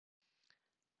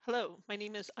Hello, my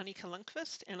name is Annika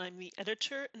Lundqvist, and I'm the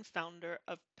editor and founder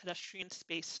of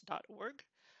pedestrianspace.org.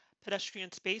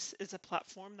 Pedestrian Space is a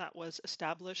platform that was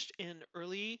established in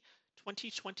early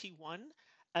 2021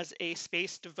 as a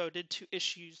space devoted to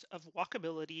issues of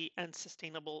walkability and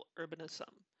sustainable urbanism.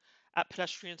 At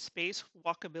Pedestrian Space,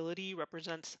 walkability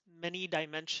represents many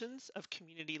dimensions of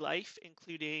community life,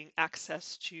 including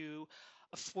access to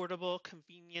affordable,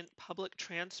 convenient public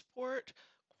transport,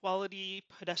 quality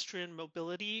pedestrian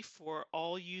mobility for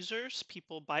all users,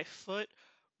 people by foot,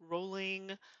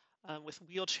 rolling, with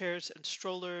wheelchairs and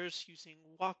strollers, using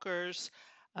walkers,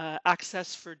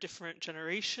 access for different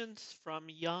generations from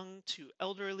young to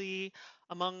elderly,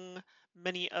 among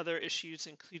many other issues,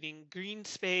 including green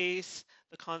space,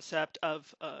 the concept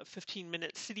of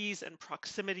 15-minute cities and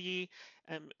proximity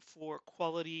for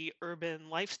quality urban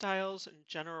lifestyles and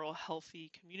general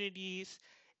healthy communities,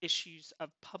 issues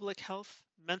of public health,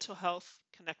 mental health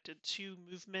connected to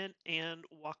movement and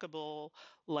walkable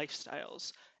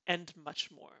lifestyles, and much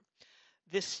more.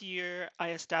 This year,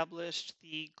 I established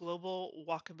the Global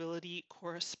Walkability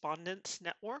Correspondence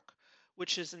Network,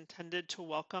 which is intended to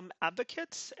welcome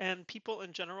advocates and people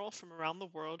in general from around the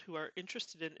world who are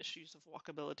interested in issues of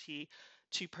walkability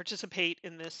to participate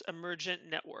in this emergent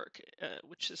network,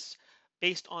 which is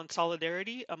based on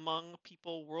solidarity among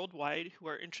people worldwide who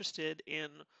are interested in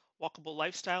walkable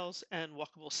lifestyles and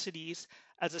walkable cities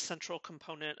as a central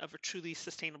component of a truly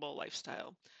sustainable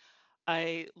lifestyle.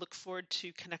 I look forward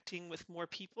to connecting with more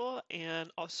people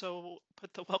and also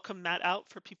put the welcome mat out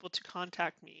for people to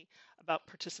contact me about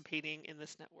participating in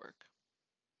this network.